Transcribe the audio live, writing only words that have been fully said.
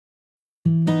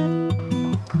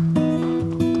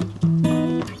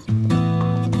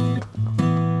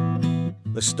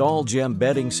The StallGem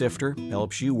bedding sifter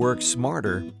helps you work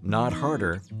smarter, not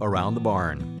harder, around the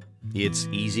barn. It's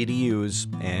easy to use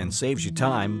and saves you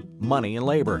time, money, and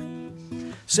labor.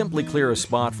 Simply clear a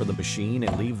spot for the machine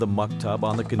and leave the muck tub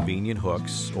on the convenient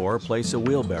hooks, or place a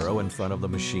wheelbarrow in front of the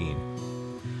machine.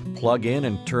 Plug in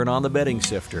and turn on the bedding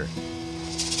sifter. And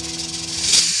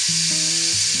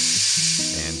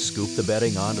scoop the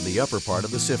bedding onto the upper part of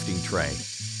the sifting tray.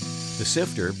 The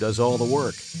sifter does all the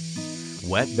work.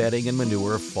 Wet bedding and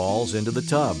manure falls into the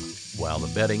tub, while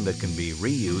the bedding that can be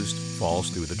reused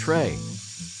falls through the tray.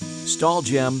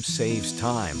 StallGem saves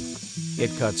time.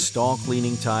 It cuts stall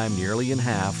cleaning time nearly in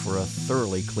half for a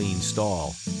thoroughly clean stall.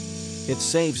 It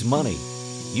saves money.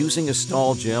 Using a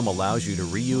StallGem allows you to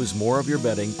reuse more of your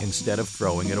bedding instead of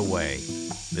throwing it away.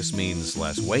 This means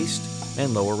less waste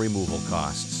and lower removal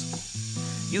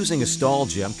costs. Using a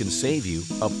StallGem can save you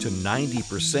up to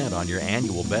 90% on your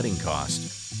annual bedding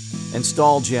cost. And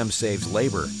StallGem saves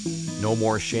labor. No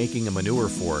more shaking a manure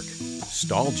fork.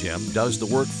 StallGem does the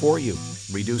work for you,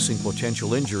 reducing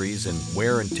potential injuries and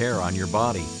wear and tear on your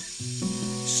body.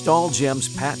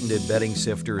 StallGem's patented bedding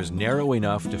sifter is narrow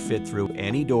enough to fit through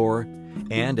any door,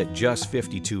 and at just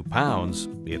 52 pounds,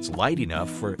 it's light enough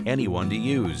for anyone to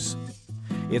use.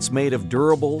 It's made of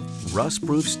durable,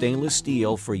 rust-proof stainless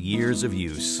steel for years of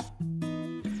use.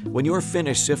 When you're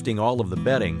finished sifting all of the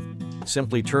bedding,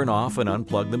 simply turn off and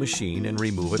unplug the machine and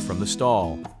remove it from the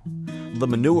stall. The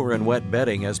manure and wet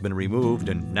bedding has been removed,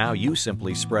 and now you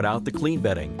simply spread out the clean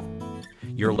bedding.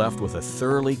 You're left with a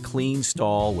thoroughly clean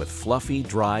stall with fluffy,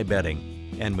 dry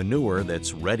bedding and manure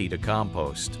that's ready to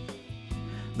compost.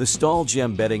 The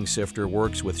StallGem bedding sifter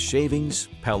works with shavings,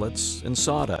 pellets, and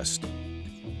sawdust.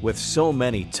 With so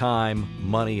many time,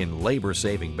 money, and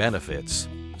labor-saving benefits,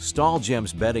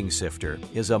 StallGem's bedding sifter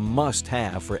is a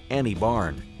must-have for any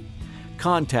barn.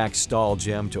 Contact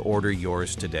StallGem to order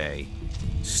yours today.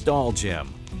 StallGem.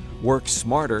 Work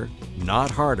smarter, not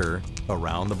harder,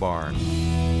 around the barn.